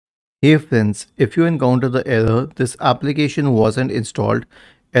Hey friends, if you encounter the error, this application wasn't installed,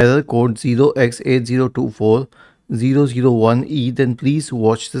 error code 0x8024001e, then please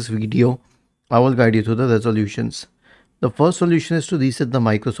watch this video. I will guide you through the resolutions. The first solution is to reset the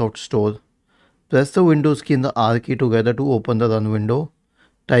Microsoft Store. Press the Windows key and the R key together to open the run window.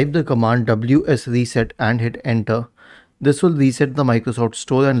 Type the command ws reset and hit enter. This will reset the Microsoft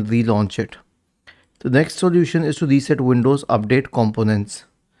Store and relaunch it. The next solution is to reset Windows Update components.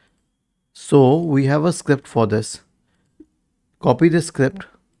 So we have a script for this. Copy the script,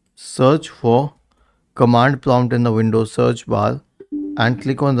 search for command prompt in the Windows search bar and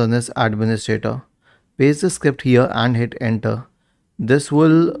click on run as administrator. Paste the script here and hit enter. This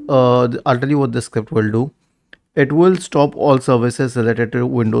will, I'll tell you what the script will do. It will stop all services related to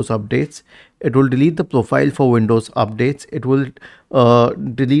Windows updates. It will delete the profile for Windows updates. It will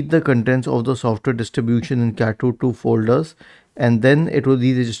delete the contents of the software distribution in cat2 folders, and then it will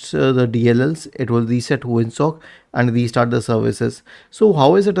re-register the DLLs. It will reset WinSock and restart the services. So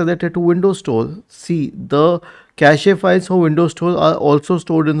how is it related to Windows Store? See, the cache files for Windows Store are also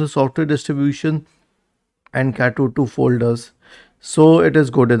stored in the software distribution and cat2 folders. So it is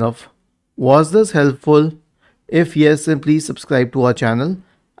good enough. Was this helpful? If yes, then please subscribe to our channel,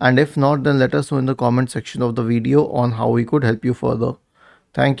 and if not, then let us know in the comment section of the video on how we could help you further.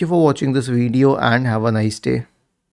 Thank you for watching this video and have a nice day.